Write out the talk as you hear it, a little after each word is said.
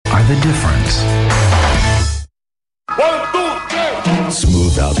the difference. 1, 2, 3.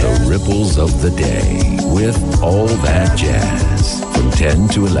 Smooth out the ripples of the day with All That Jazz from 10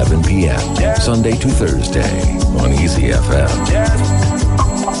 to 11 p.m. Sunday to Thursday on Easy FM.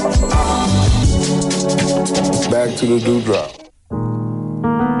 Back to the dewdrop.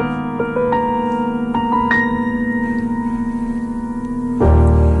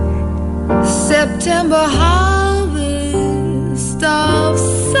 September harvest of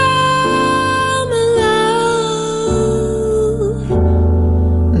summer love,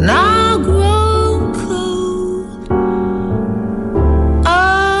 now grown cold,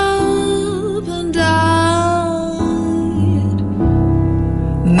 up and died.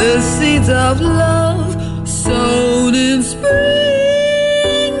 The seeds of love sown in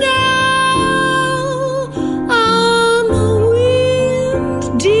spring now on the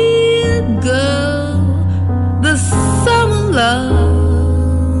wind, dear girl, the summer love.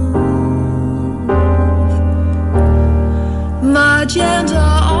 Magenta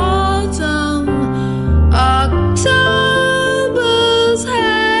autumn, October's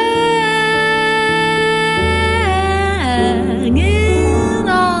hanging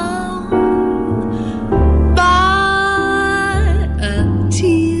on by a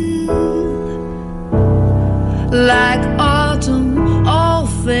tear. Like autumn, all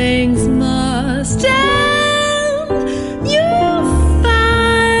things must end. You'll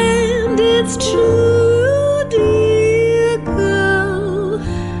find it's true, dear girl.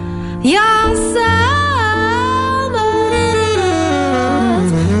 Your summers,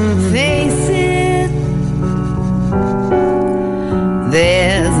 face it,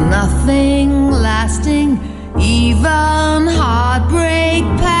 there's nothing lasting, even heartbreak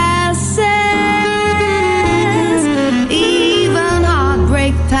passes, even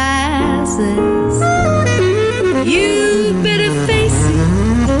heartbreak passes. You better face it,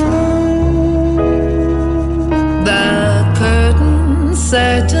 the curtain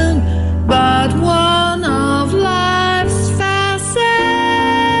certain, but one of life's facets.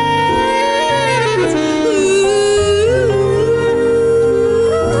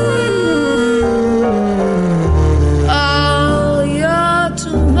 All your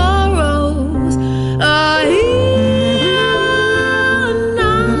tomorrows are here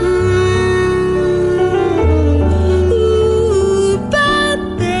now. But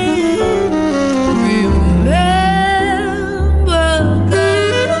then remember,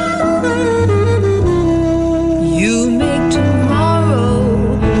 you make tomorrow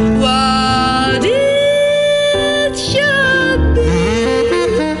what it should be.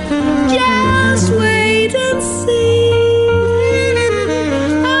 Just wait and see.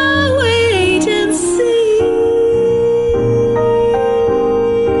 I'll wait and see.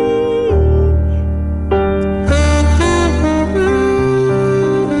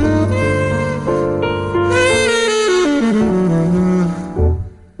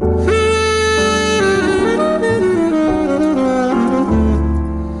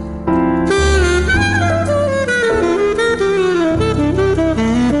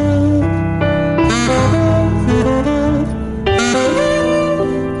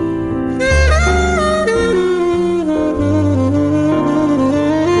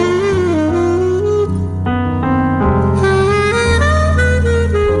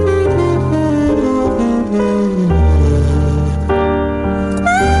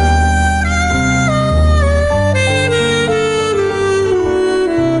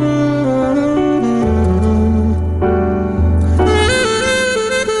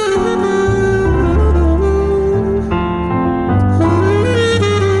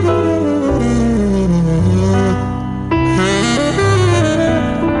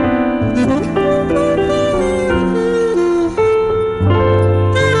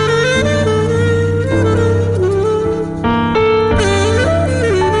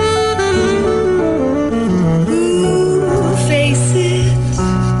 Face it,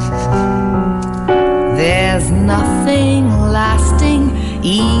 there's nothing lasting,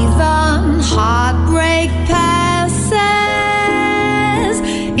 even heartbreak passes,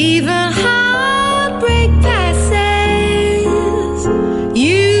 even heartbreak passes.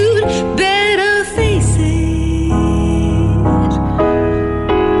 You'd better face it,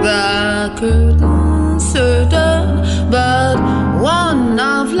 the curtain certain, but one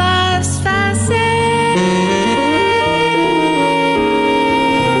of life's facets.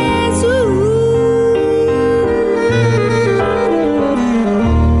 Ooh.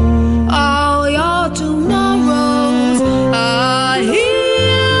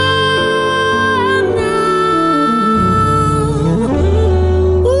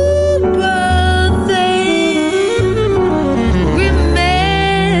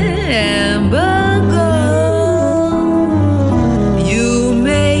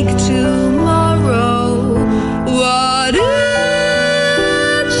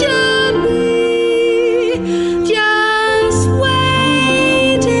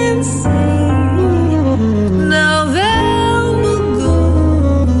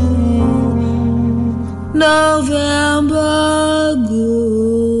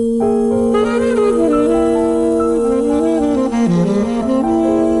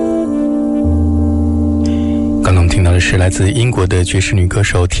 听到的是来自英国的爵士女歌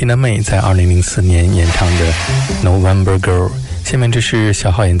手 Tina May 在2004年演唱的 November Girl。 下面这是小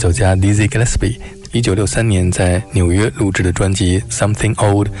号演奏家 Dizzy Gillespie 1963年在纽约录制的专辑 Something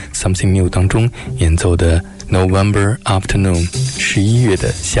Old Something New 当中演奏的 November Afternoon 11月的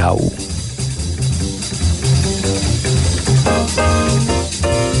下午。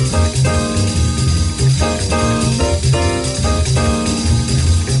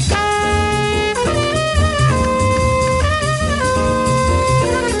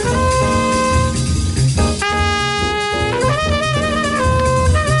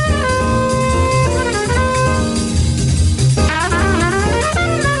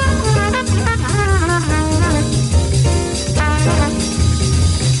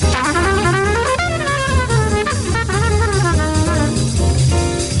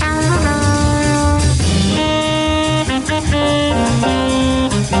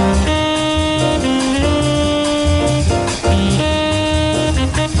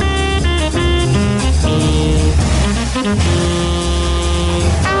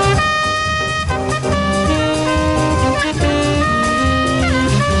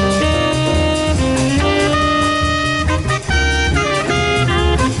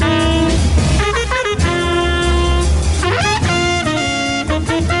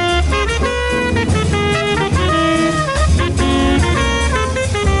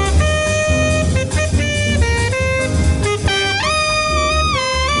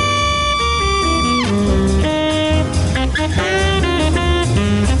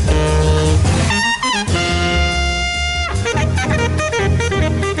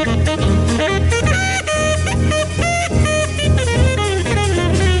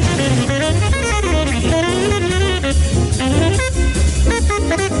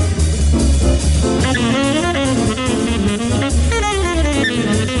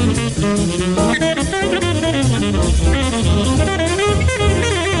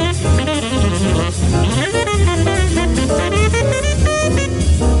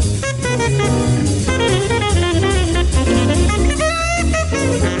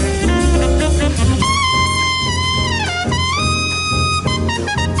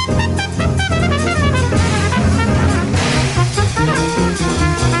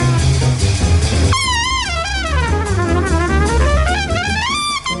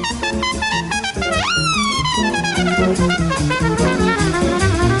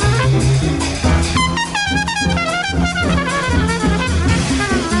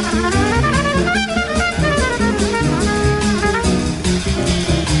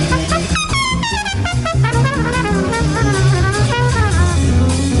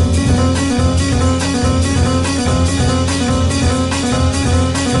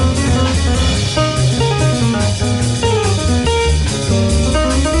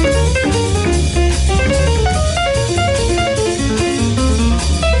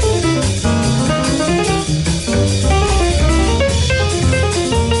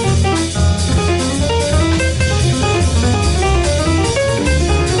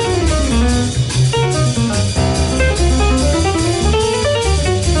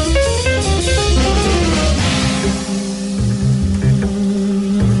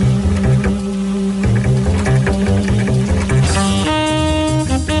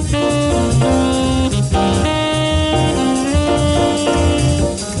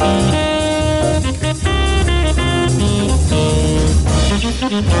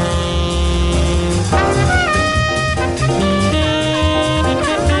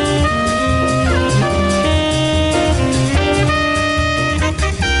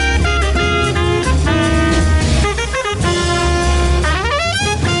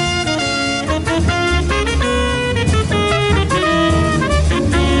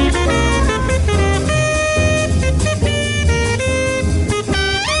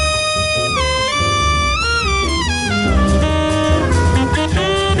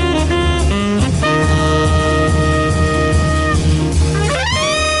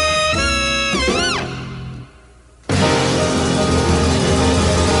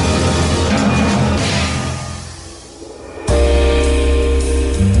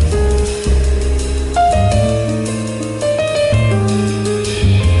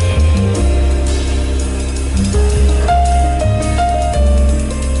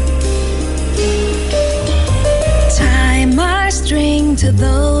To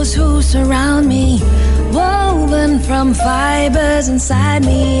those who surround me, woven from fibers inside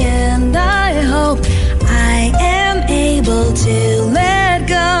me, and I hope I am able to let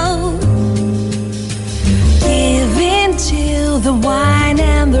go. Give in to the wine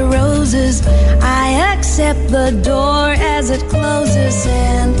and the roses, I accept the door as it closes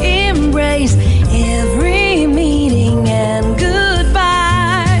and embrace every meaning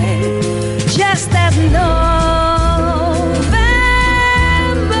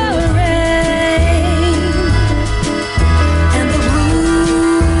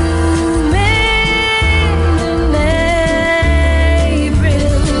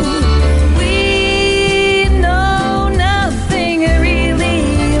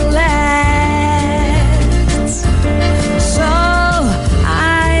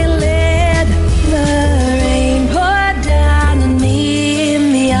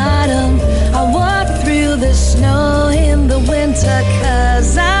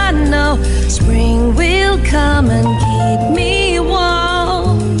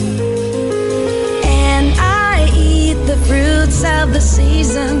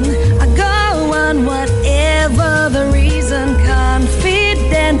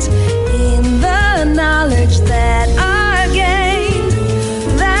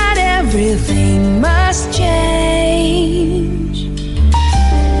everything must change.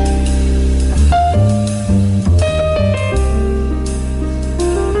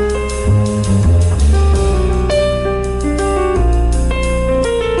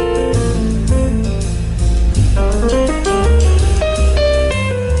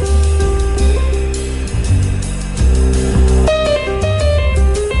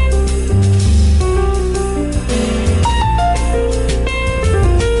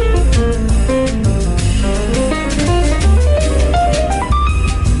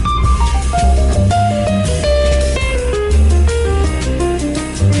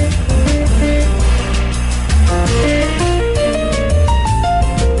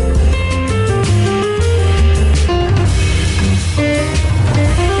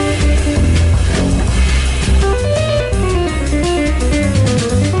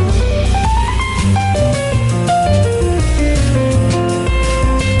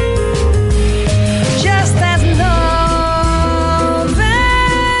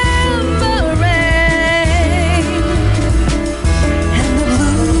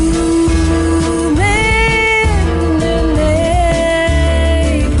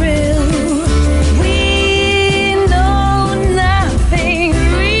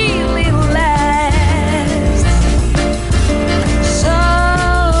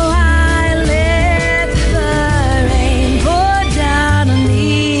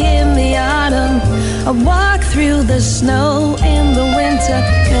 I walk through the snow in the winter,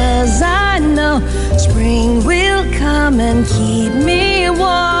 'cause I know spring will come and keep me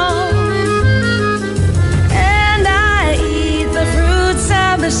warm. And I eat the fruits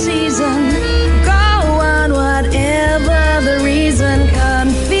of the season, go on whatever the reason,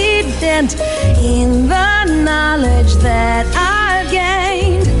 confident in the knowledge that I've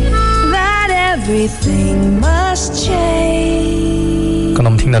gained, that everything must change. 刚才我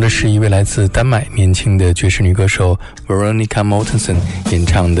们听到的是一位来自丹麦年轻的爵士女歌手 Veronica Mortensen 演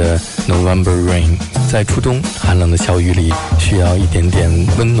唱的 November Rain。 在初冬寒冷的小雨里，需要一点点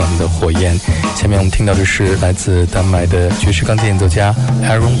温暖的火焰。下面我们听到的是来自丹麦的爵士钢琴演奏家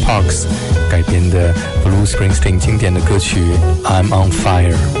Aaron Parks 改编的 Bruce Springsteen 经典的歌曲 I'm on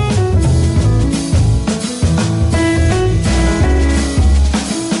Fire。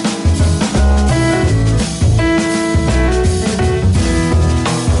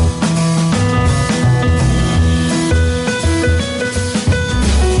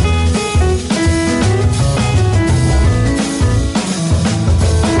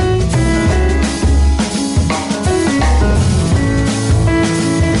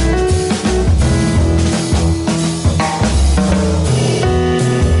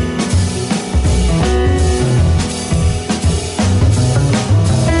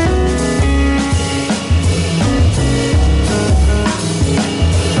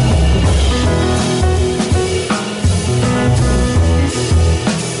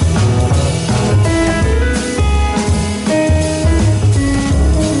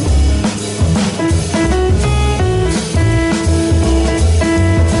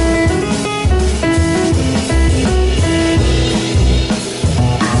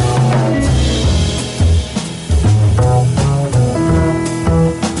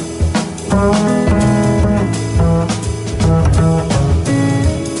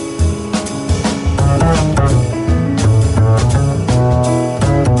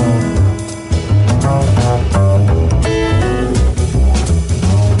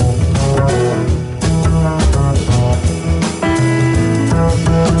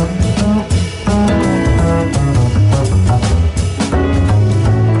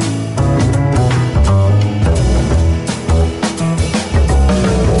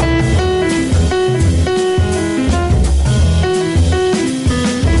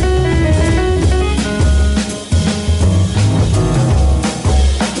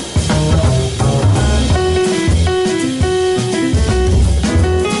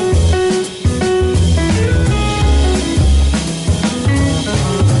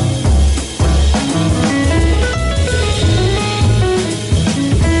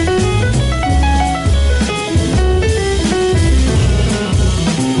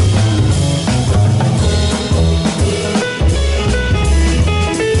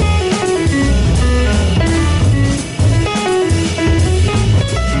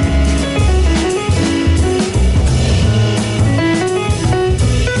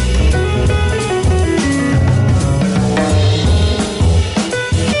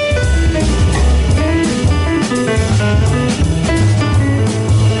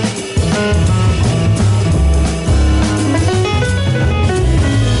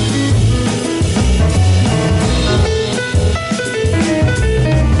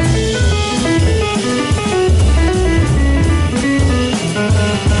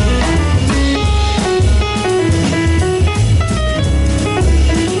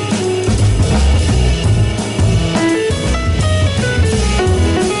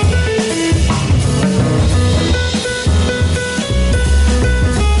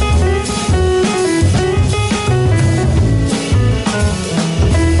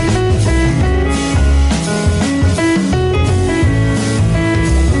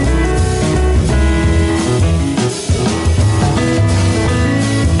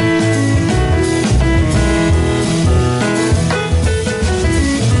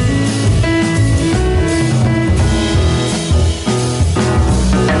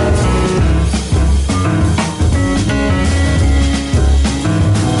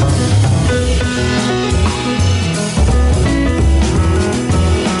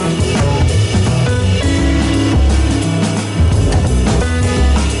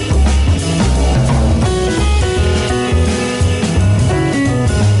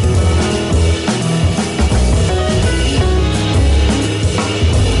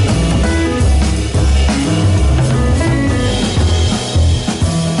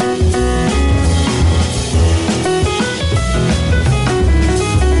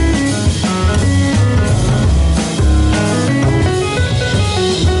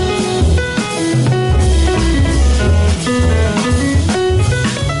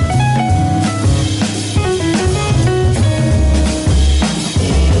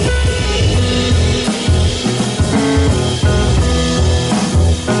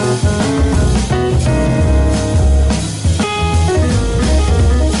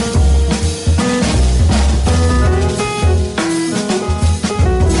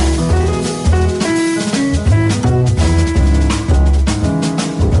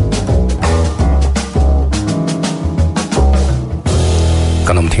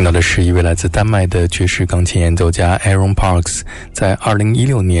刚才我们听到的是一位来自丹麦的爵士钢琴演奏家 Aaron Parks 在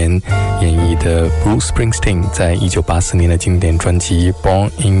2016年演绎的 Bruce Springsteen 在1984年的经典专辑 Born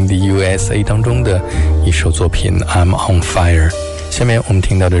in the USA 当中的一首作品 I'm on Fire。 下面我们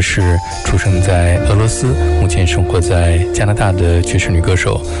听到的是出生在俄罗斯目前生活在加拿大的爵士女歌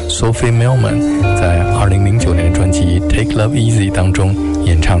手 Sophie Millman 在2009年的专辑 Take Love Easy 当中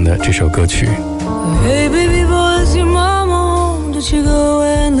演唱的这首歌曲。 Hey baby boy, is your mama, did she go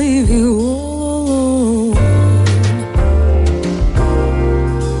and leave you all alone?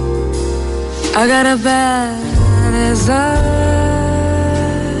 I got a bad desire.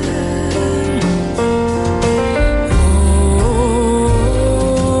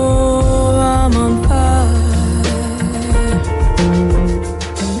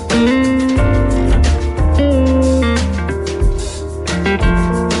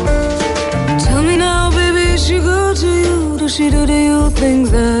 She do to you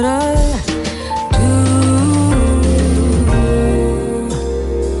things that I do.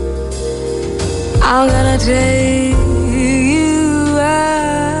 I'm gonna take you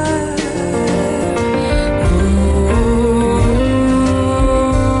out. Oh,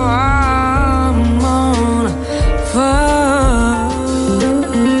 I'm on fire.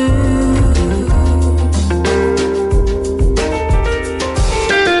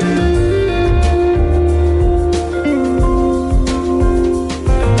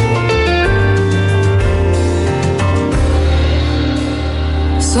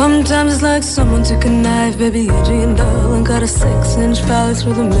 Sometimes it's like someone took a knife, baby, edgy and dull, and cut a 6-inch valley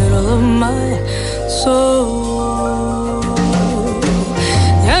through the middle of my soul.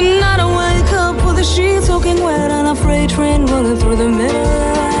 And I don't wake up with the sheets soaking wet and a freight train running through the middle of the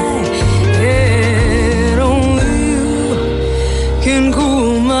night. Yeah, only you can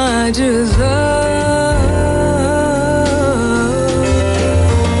cool my desire.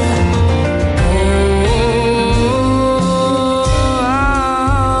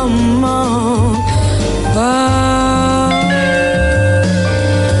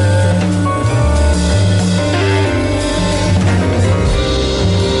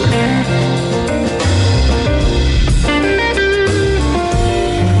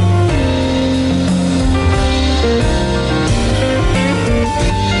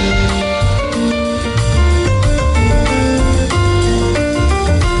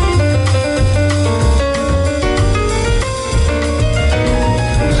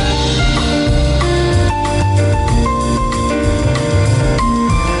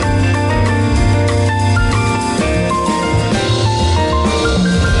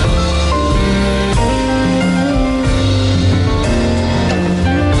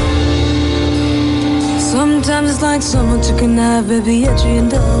 Sometimes it's like someone took a knife, baby, edgy and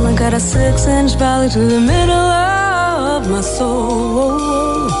dull, and got a 6-inch valley to the middle of my soul.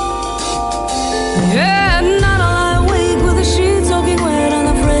 Yeah, at night I lie awake with the sheets soaking wet and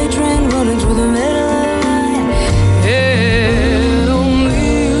the freight train running through the middle of the night. Yeah,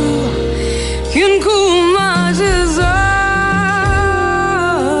 only you can cool my desire.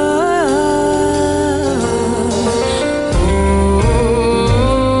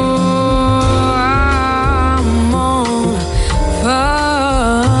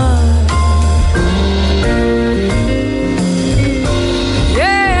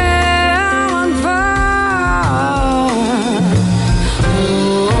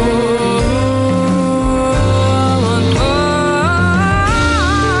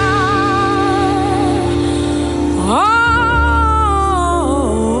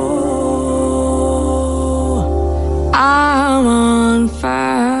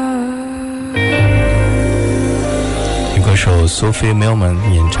 Sophie Millman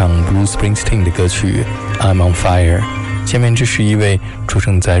演唱 Bruce Springsteen 的歌曲 I'm on Fire。 下面这是一位出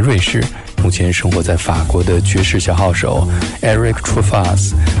生在瑞士目前生活在法国的爵士小号手 Eric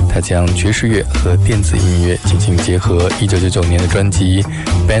Truffaz， 他将爵士乐和电子音乐进行结合。1999年的专辑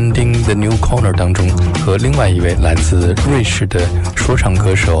Bending the New Corner 当中和另外一位来自瑞士的说唱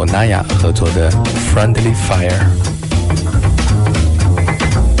歌手 Naya 合作的 Friendly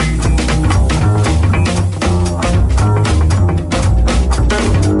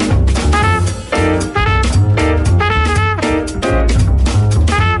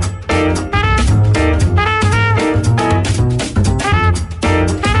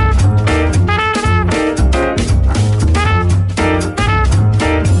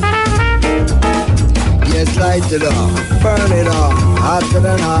it up, burn it up, hotter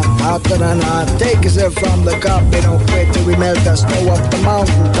than hot, hotter than hot. Take a sip from the cup, we don't quit till we melt the snow off the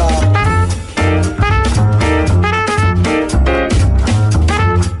mountaintop.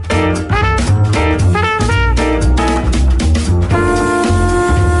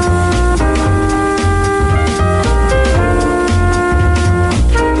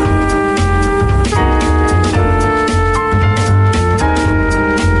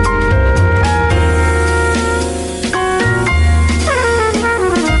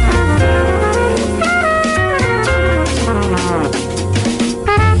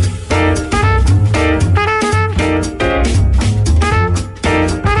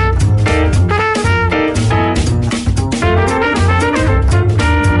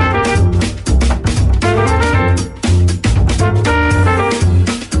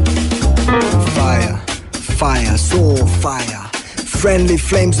 friendly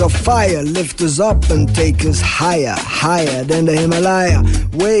flames of fire lift us up and take us higher, higher than the Himalaya,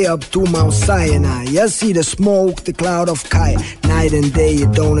 way up to Mount Sinai. You see the smoke, the cloud of fire, night and day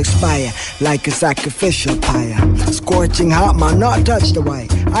it don't expire, like a sacrificial pyre. Scorching hot, man, not touch the wire.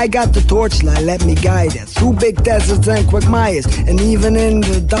 I got the torchlight, let me guide it through big deserts and quagmires, and even in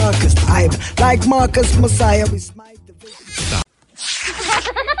the darkest eye, like Marcus Messiah, we smite the vision.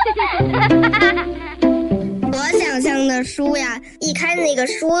 我想象的书呀，一开那个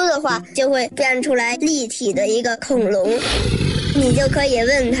书的话，就会变出来立体的一个恐龙，你就可以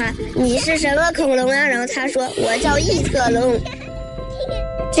问他你是什么恐龙呀？然后他说我叫异特龙。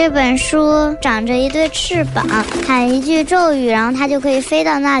这本书长着一对翅膀，喊一句咒语，然后它就可以飞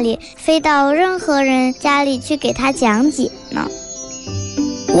到那里，飞到任何人家里去给他讲解呢。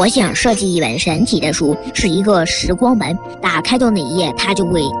我想设计一本神奇的书，是一个时光门，打开的那一页，它就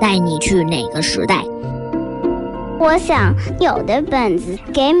会带你去哪个时代。我想有的本子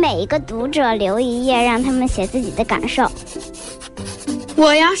给每一个读者留一页，让他们写自己的感受。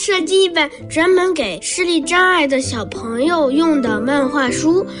我要设计一本专门给视力障碍的小朋友用的漫画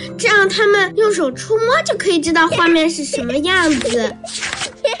书，这样他们用手触摸就可以知道画面是什么样子。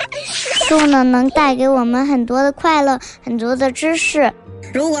书呢，能带给我们很多的快乐，很多的知识。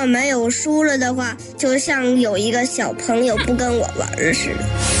如果没有书了的话，就像有一个小朋友不跟我玩似的。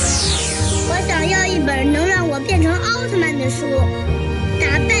我想要一本能让我变成奥特曼的书，打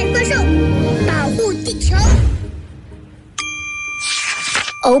败怪兽，保护地球。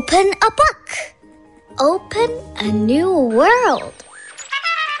Open a book. Open a new world.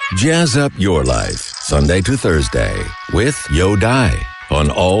 Jazz up your life, Sunday to Thursday, with Yo Dai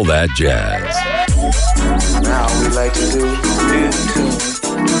on All That Jazz. Now we like to do a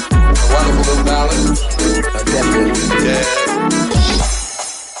wonderful little ballad, a definite jazz.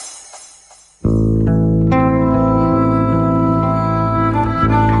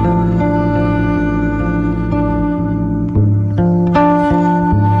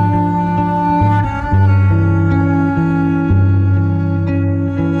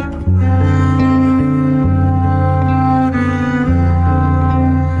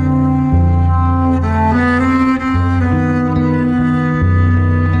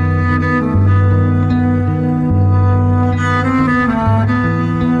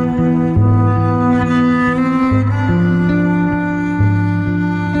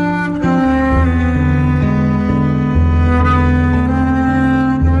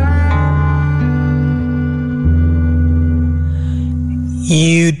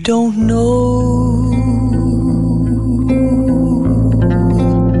 You don't know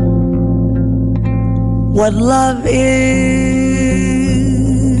what love is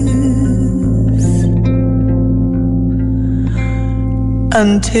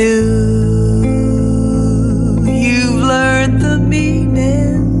until you've learned the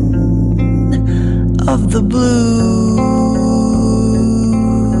meaning of the blues.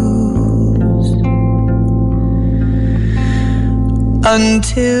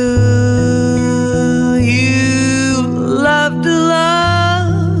 Until you loved a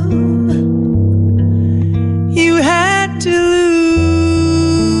love you had to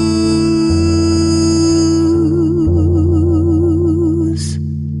lose.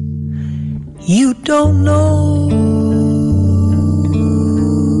 You don't know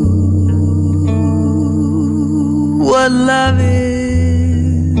what love is.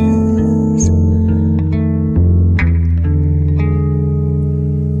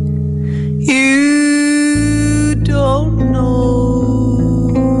 You don't know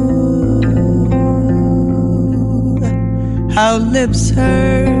how lips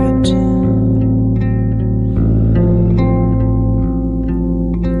hurt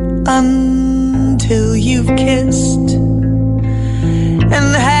until you've kissed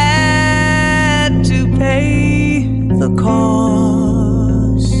and had to pay the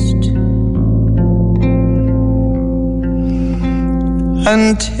cost.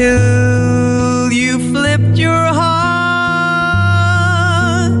 Until you flipped your heart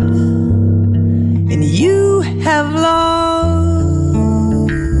and you have lost.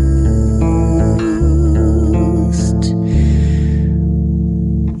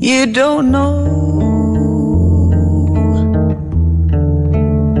 You don't know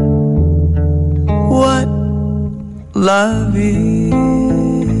what love is.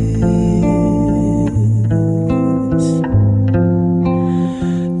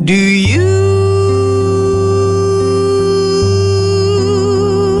 Do you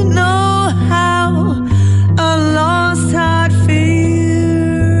know how a lost heart feels?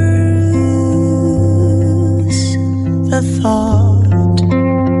 The thought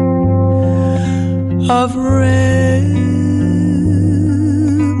of resting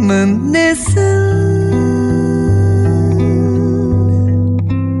reminiscing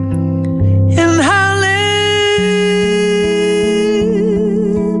in her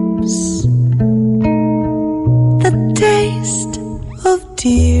lips the taste of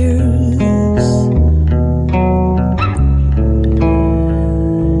tears.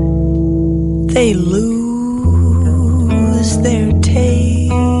 They lose their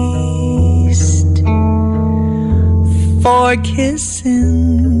taste for kissing.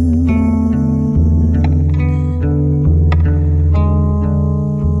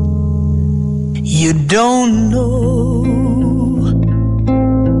 You don't know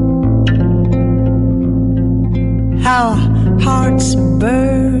how hearts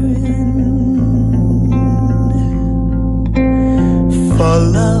burn for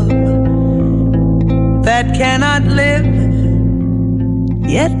love that cannot live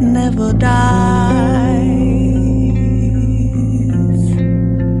yet never dies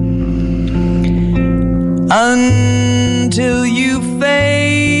until you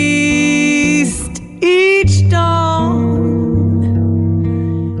faced each dawn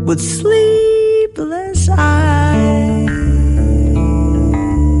with sleepless eyes.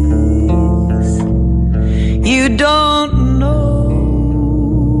 You don't know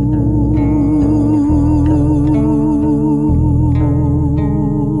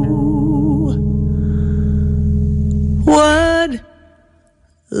what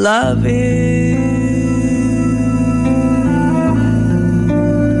love is.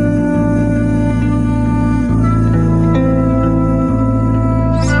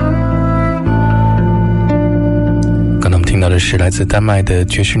到的是来自丹麦的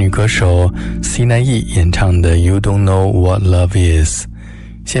爵士女歌手 Sina E 演唱的 You Don't Know What Love Is。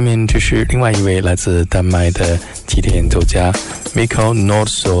 下面这是另外一位来自丹麦的吉他演奏家 Mikko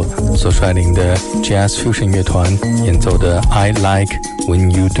Nordso 所率领的 Jazz Fusion 乐团演奏的 I Like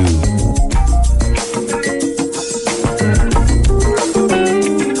When You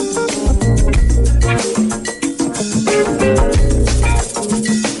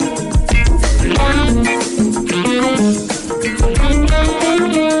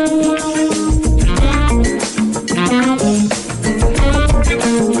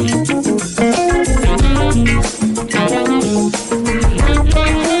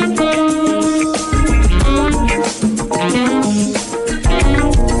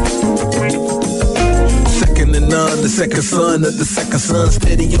son of the second son,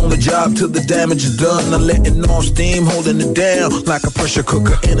 steady on the job till the damage is done. Not letting off steam, holding it down like a pressure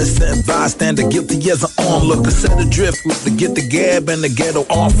cooker. Innocent bystander, guilty as an onlooker. Set adrift with the get the gab and the ghetto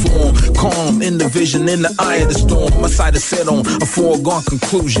art form. Calm in the vision, in the eye of the storm. My sight is set on a foregone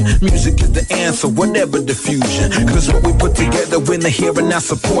conclusion. Music is the answer, whatever the fusion. Cause what we put together when the here and now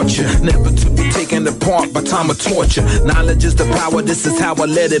support you. Never to be taken apart by time of torture. Knowledge is the power, this is how I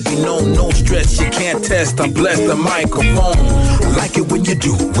let it be known. No stress, you can't test, I bless the microphone. I like it when you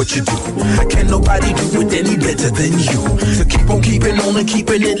do what you do. Can't nobody do it any better than you. So keep on keeping on and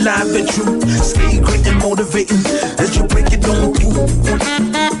keeping it live and true. Stay great and motivating as you break it on through.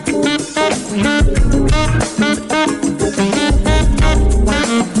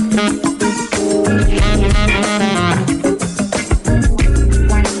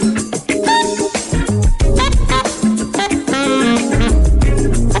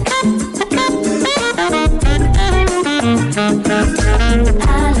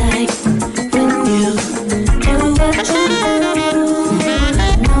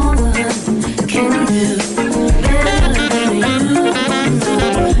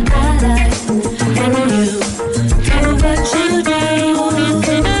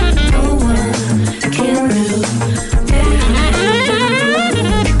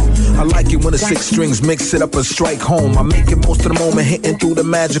 Six strings, mix it up and strike home. I make it most of the moment, hitting through the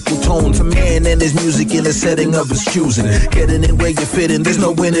magical tones. A man and his music in a setting of his choosing. Getting in where you fit in, there's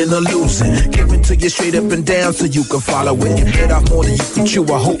no winning or losing. Giving to you straight up and down so you can follow it. You bit off more than you can chew,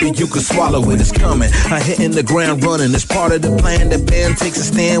 I hope that you can swallow it. It's coming, I hitting the ground running. It's part of the plan, the band takes a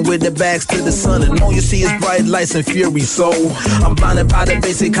stand with their backs to the sun. And all you see is bright lights and fury, so I'm blinded by the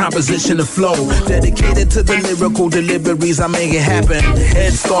basic composition and flow. Dedicated to the lyrical deliveries, I make it happen.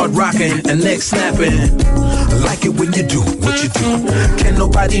 Head start rocking and neck snapping. I like it when you do what you do. Can't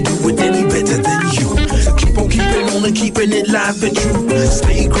nobody do it any better than you. So keep on keeping on and keeping it live and true.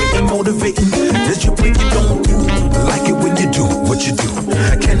 Stay great and motivating as you break it on through. I like it when you do what you do.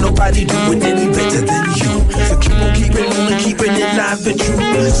 Can't nobody do it any better than you. So keep on keeping on and keeping it live and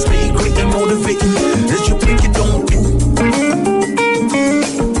true. Stay great and motivating as you break it on through.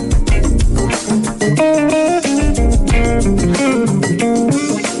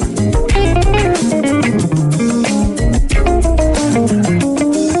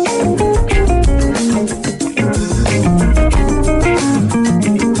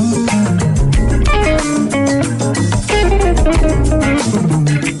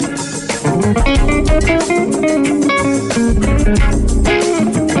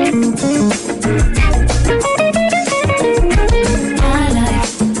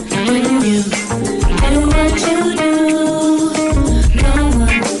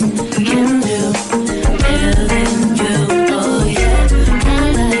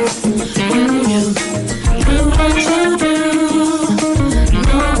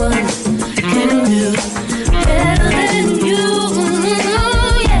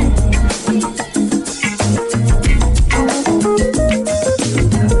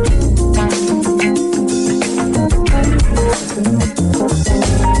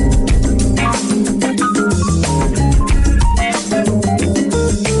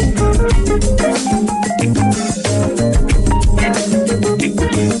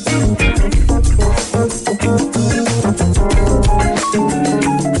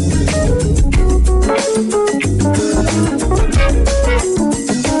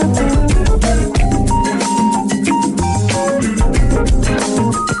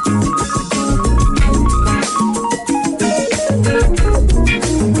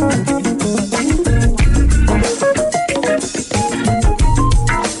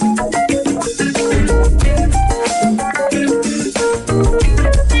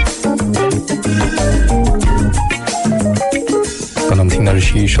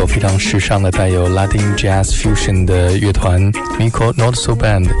 一首非常时尚的带有 Latin Jazz Fusion 的乐团 Miko Not So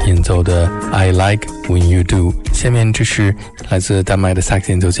Band 演奏的 I Like When You Do。 下面这是来自丹麦的萨克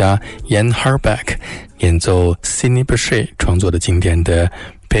斯演奏家 Jan Harbeck 演奏 Sidney Bechet 创作的经典的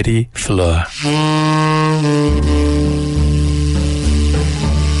Petit Fleur。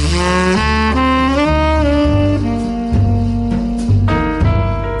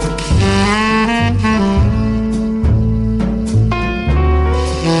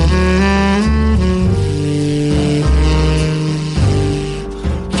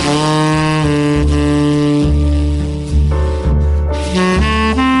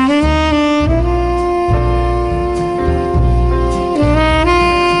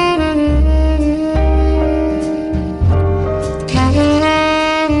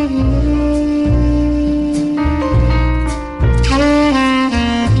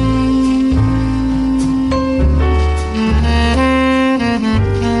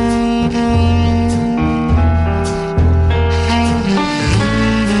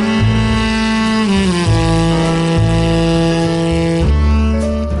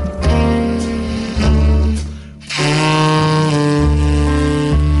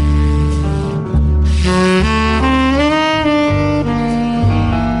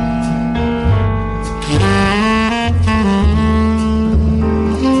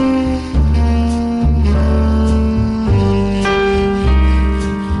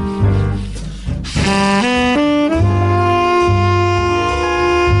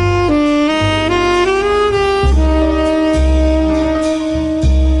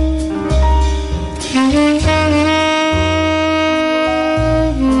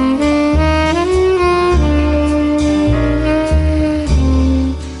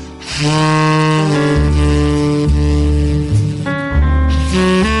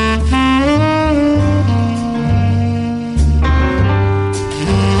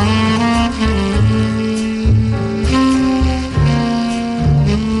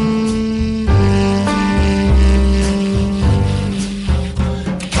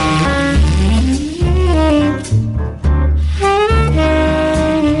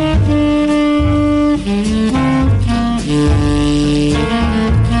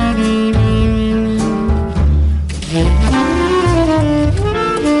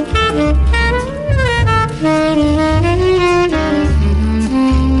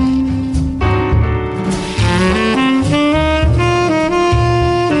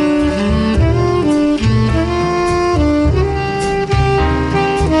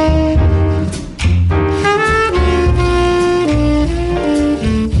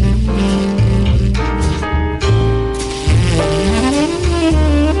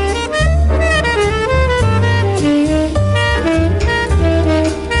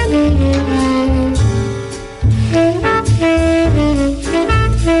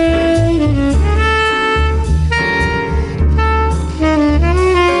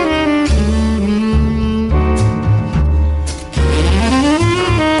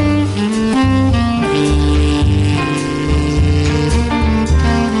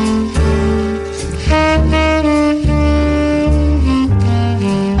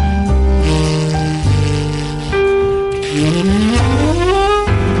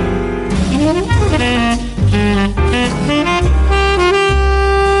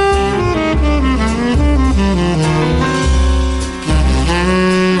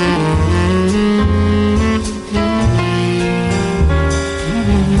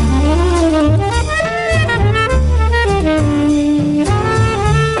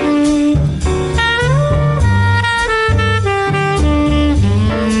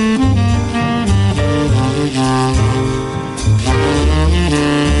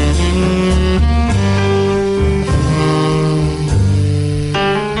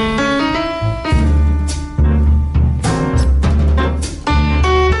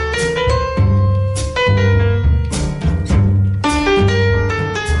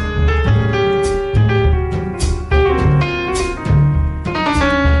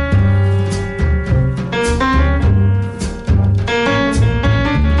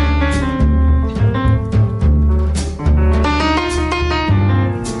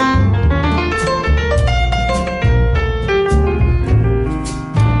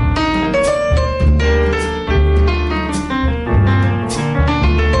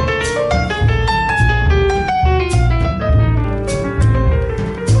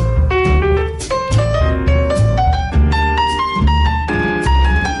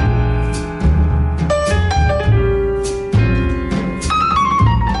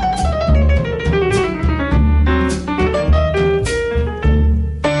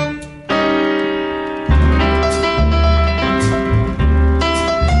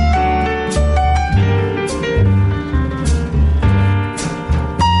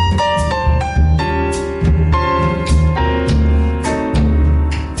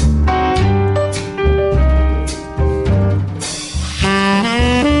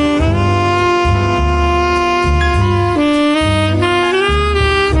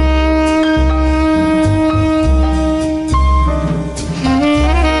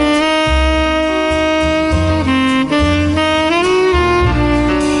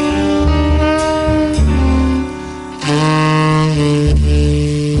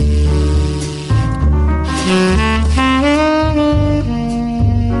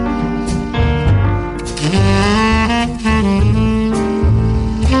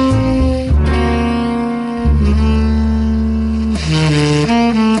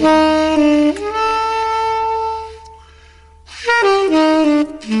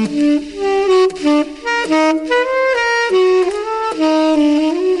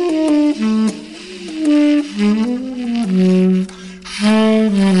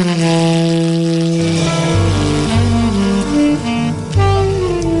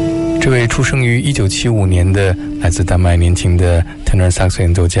出生于1975年的来自丹麦年轻的 tenor 萨克斯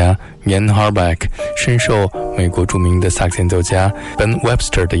演奏家 Jan Harbeck， 深受美国著名的萨克斯演奏家 Ben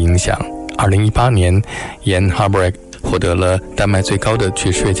Webster 的影响。2018年 Jan Harbeck 获得了丹麦最高的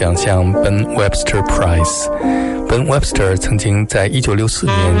爵士乐奖项 Ben Webster Prize。Ben Webster 曾经在1964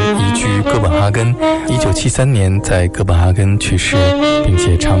年移居哥本哈根，1973年在哥本哈根去世，并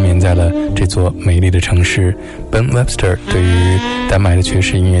且长眠在了这座美丽的城市。Ben Webster 对于丹麦的爵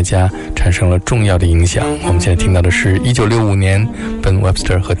士音乐家产生了重要的影响。我们现在听到的是1965年 Ben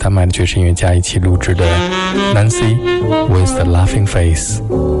Webster 和丹麦的爵士音乐家一起录制的 Nancy with the Laughing Face。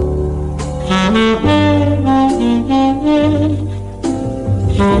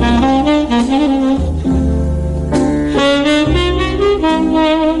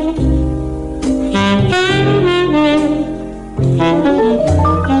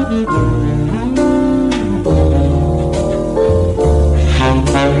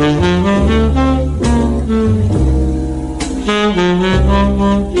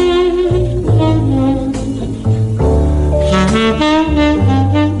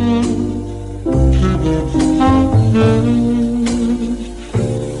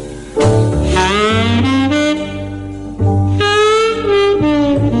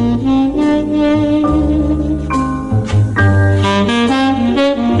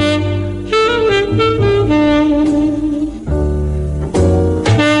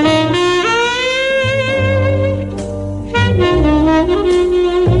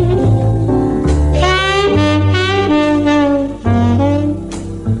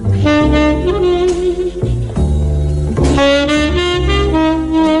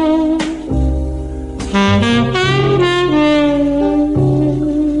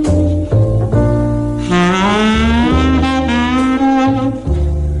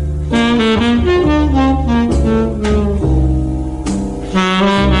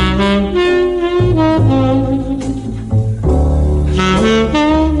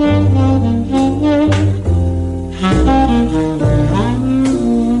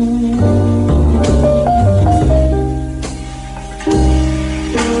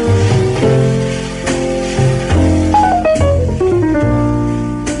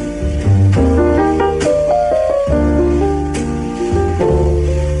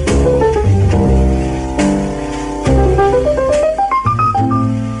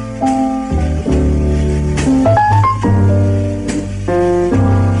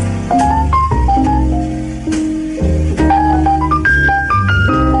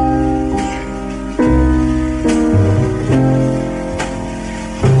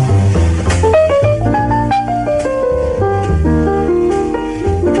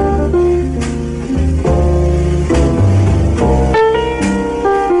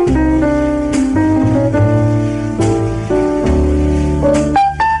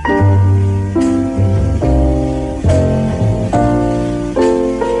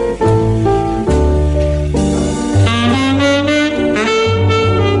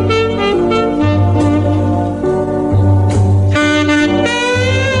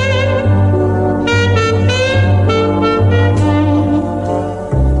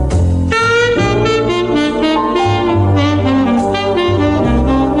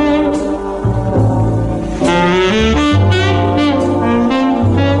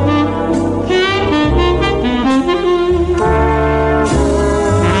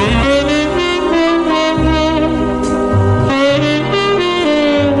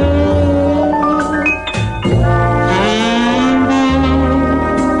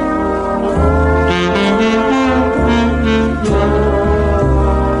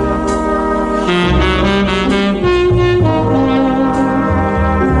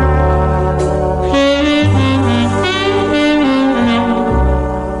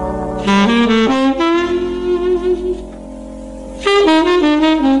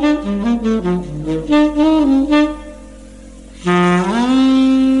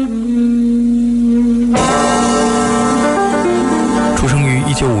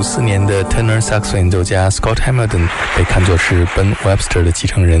1954年的 tenor 萨克斯演奏家 Scott Hamilton 被看作是 Ben Webster 的继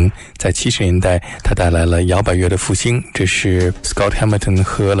承人。在70年代，他带来了摇摆乐的复兴。这是 Scott Hamilton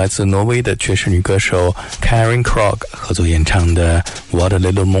和来自挪威的爵士女歌手 Karen Krog 合作演唱的 What a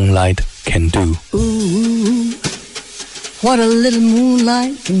Little Moonlight Can Do。 Ooh, what a little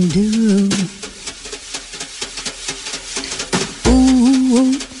moonlight can do.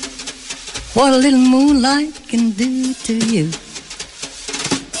 Ooh, what a little moonlight can do to you.You're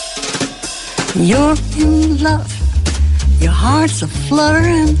in love, your heart's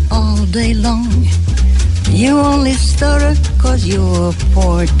a-fluttering all day long. You only stutter 'cause your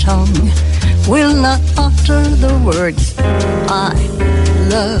poor tongue will not utter the words I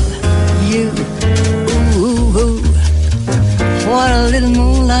love you. Ooh, what a little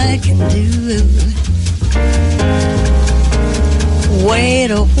moonlight can do. Wait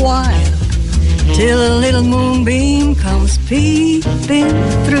a while till a little moonbeam comes peeping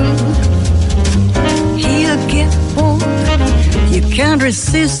through. He'll get bored, you can't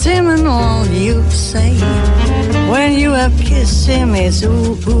resist him, and all you say when you have kissed him is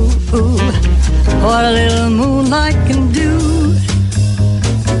ooh, ooh, ooh, what a little moonlight can do.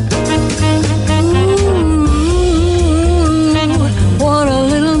 Ooh, what a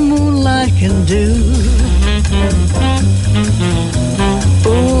little moonlight can do.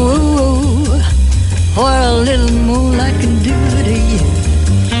 Ooh, what a little moonlight can do to you.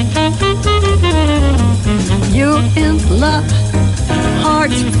 You're in love,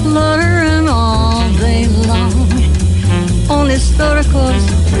 hearts fluttering all day long. Only stutter 'cause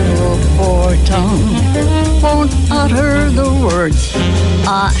your poor tongue won't utter the words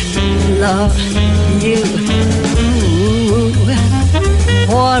I love you. Ooh,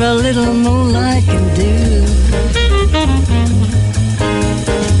 what a little moonlight can do.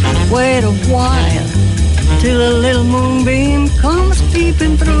 Wait a while till a little moonbeam comes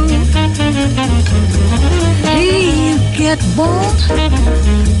peeping through. You get bored,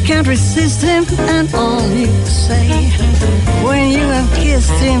 can't resist him, and all you say when you have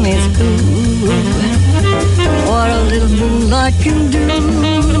kissed him is ooh, what a little moonlight can do.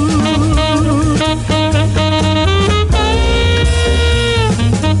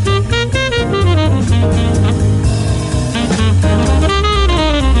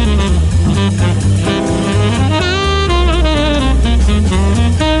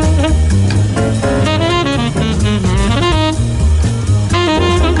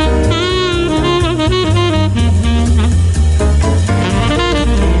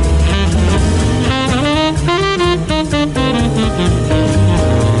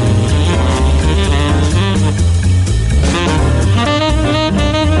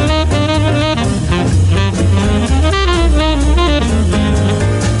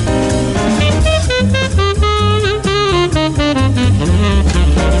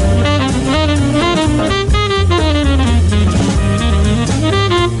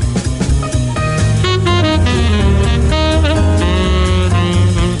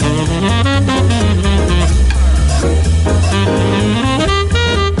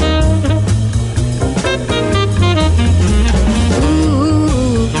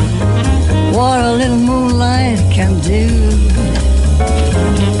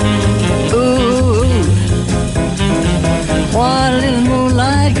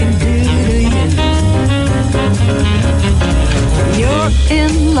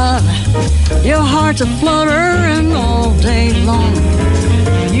 Your heart's a fluttering all day long.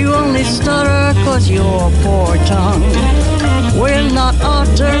 You only stutter 'cause your poor tongue will not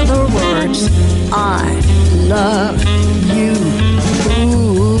utter the words I love you.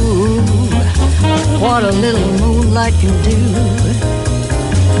 Ooh, what a little moonlight can do.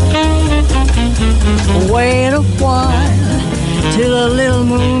 Wait a while till a little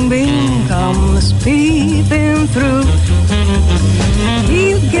moonbeam comes peeping through.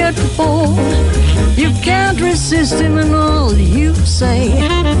 You get bored, you can't resist him, and all you say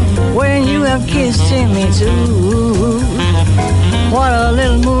when you have kissed him is ooh, what a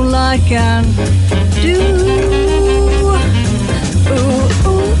little moonlight can do. Ooh,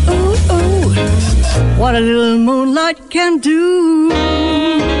 ooh, ooh, ooh, what a little moonlight can do.